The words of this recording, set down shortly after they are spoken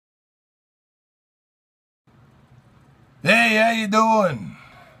Hey, how you doing?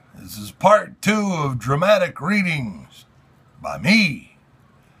 This is part 2 of dramatic readings by me.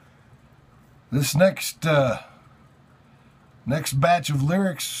 This next batch of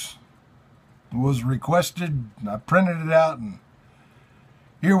lyrics was requested. I printed it out and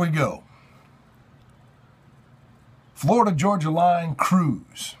here we go. Florida-Georgia line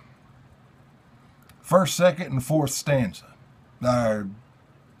cruise. First, second, and fourth stanza.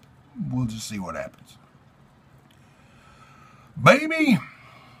 We'll just see what happens. Baby,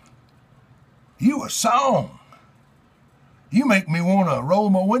 you a song. You make me want to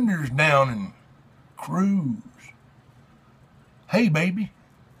roll my windows down and cruise. Hey, baby.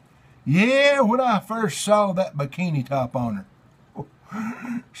 Yeah, when I first saw that bikini top on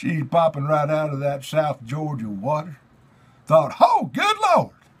her, she's popping right out of that South Georgia water. Thought, oh, good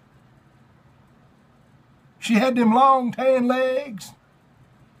Lord. She had them long tan legs.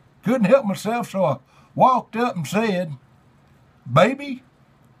 Couldn't help myself, so I walked up and said, baby,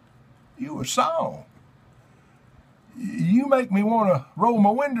 you a song. You make me want to roll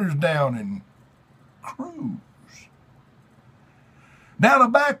my windows down and cruise. Down a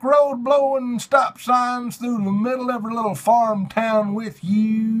back road blowing stop signs through the middle of every little farm town with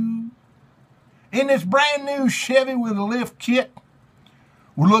you. In this brand new Chevy with a lift kit,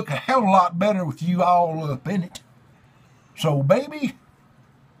 would look a hell of a lot better with you all up in it. So baby,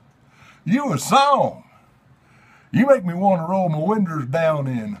 you a song. You make me want to roll my windows down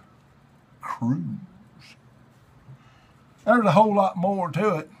and cruise. There's a whole lot more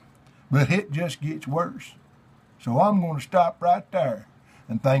to it, but it just gets worse. So I'm going to stop right there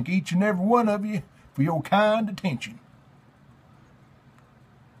and thank each and every one of you for your kind attention.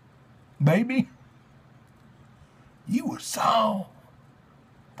 Baby, you a song.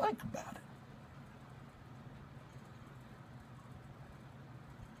 Think about it.